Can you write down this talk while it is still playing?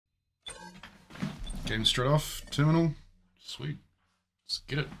Game straight off. Terminal. Sweet. Let's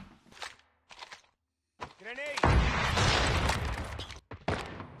get it. Grenade!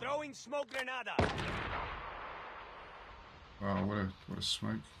 Throwing smoke grenada. Wow, what a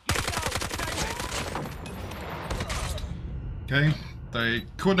smoke. Okay, they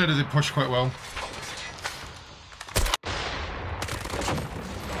coordinated their push quite well.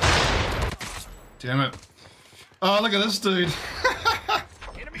 Damn it. Oh, look at this dude.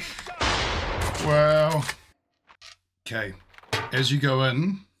 Wow. Okay, as you go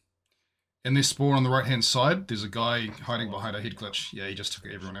in their spawn on the right hand side, there's a guy hiding behind a head glitch. Yeah, he just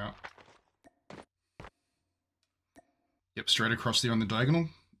took everyone out. Yep, straight across there on the diagonal,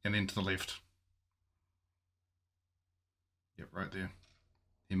 and then to the left. Yep, right there.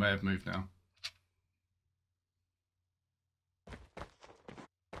 He may have moved now.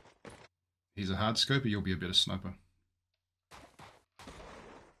 He's a hard scoper, you'll be a better sniper.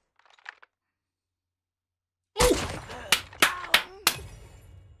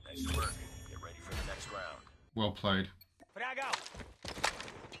 Nice work. Get ready for the next round. Well played. Frag out.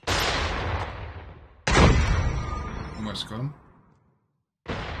 Almost got him.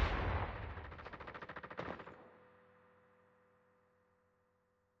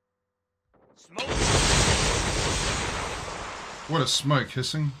 Smoke. What a smoke,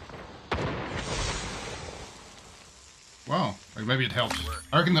 hissing. Wow, like maybe it helped.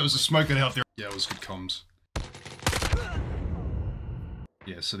 I reckon that was a smoke that helped there. Yeah, it was good comms.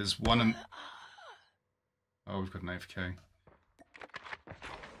 Yeah, so there's one in... Oh, we've got an AFK. Enemy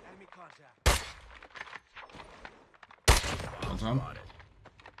contact. Well done.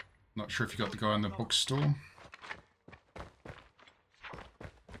 Not sure if you got the guy in the bookstore.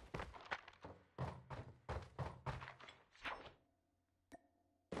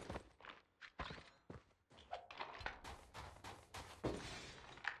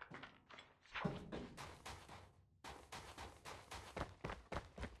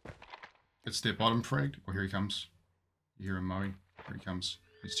 It's their bottom frag. Oh, here he comes. You hear him mowing. Here he comes.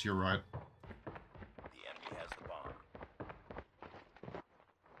 He's to your right. The enemy has the bomb.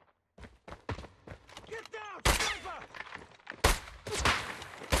 Get down, sniper!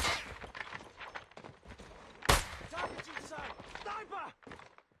 Target inside. Sniper!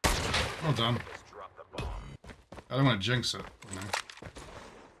 Well done. Just drop the bomb. I don't want to jinx it, you know.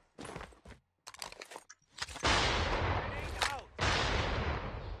 Grenade out.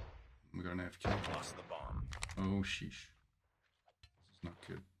 We got an AFK. Lost the bomb. Oh, sheesh. This is not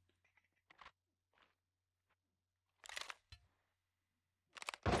good.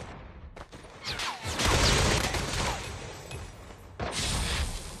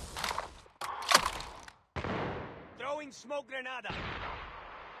 Throwing smoke grenada.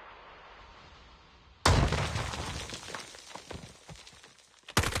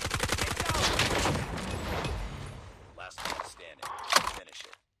 Last man standing. Finish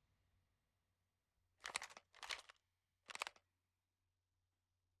it.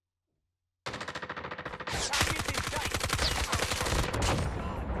 Target in sight.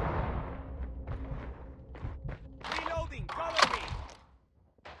 Reloading. Cover me.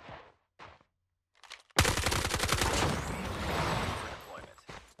 Deployment.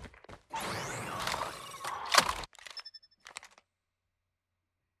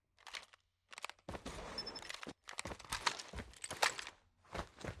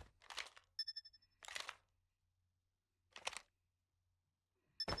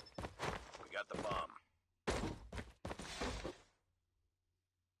 We got the bomb.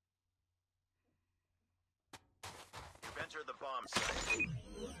 You've entered the bomb site.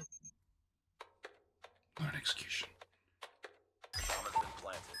 Not an execution. Bomb has been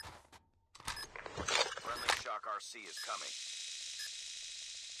planted. Friendly shock RC is coming.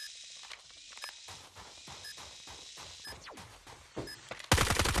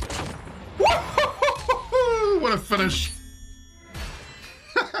 What a finish!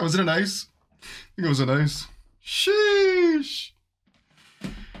 Was it an ace? I think it was an ace. Sheesh!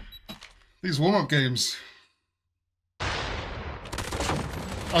 These warm-up games. I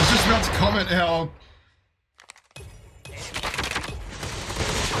was just about to comment how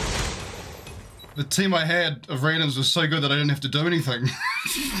the team I had of randoms was so good that I didn't have to do anything.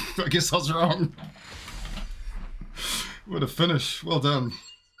 I guess I was wrong. What a finish. Well done.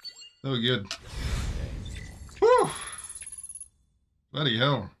 That was good. Whew. Bloody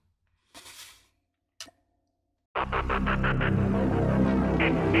hell.